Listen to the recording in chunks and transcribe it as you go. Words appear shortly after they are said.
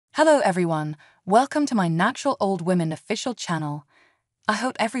Hello everyone, welcome to my Natural Old Women official channel. I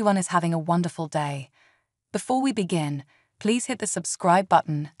hope everyone is having a wonderful day. Before we begin, please hit the subscribe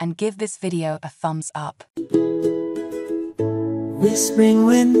button and give this video a thumbs up. Whispering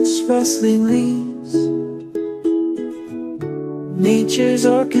winds, rustling leaves, nature's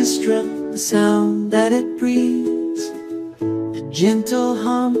orchestra, the sound that it breathes, the gentle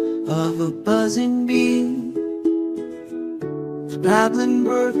hum of a buzzing bee, the babbling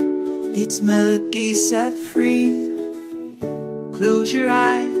brook, its melody set free. Close your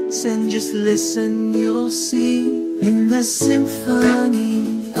eyes and just listen, you'll see in the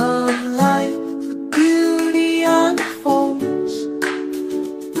symphony of life the beauty unfolds,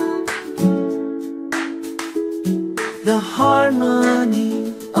 the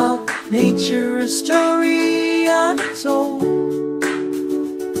harmony of nature, a story untold.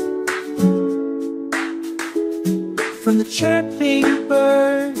 From the chirping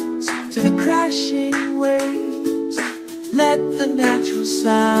birds to the crashing waves, let the natural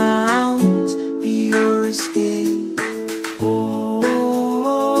sounds be your escape. Oh,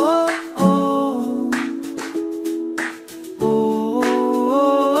 oh, oh,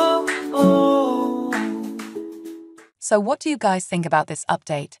 oh, oh. So what do you guys think about this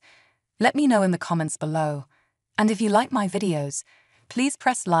update? Let me know in the comments below. And if you like my videos, please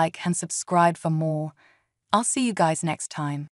press like and subscribe for more. I'll see you guys next time.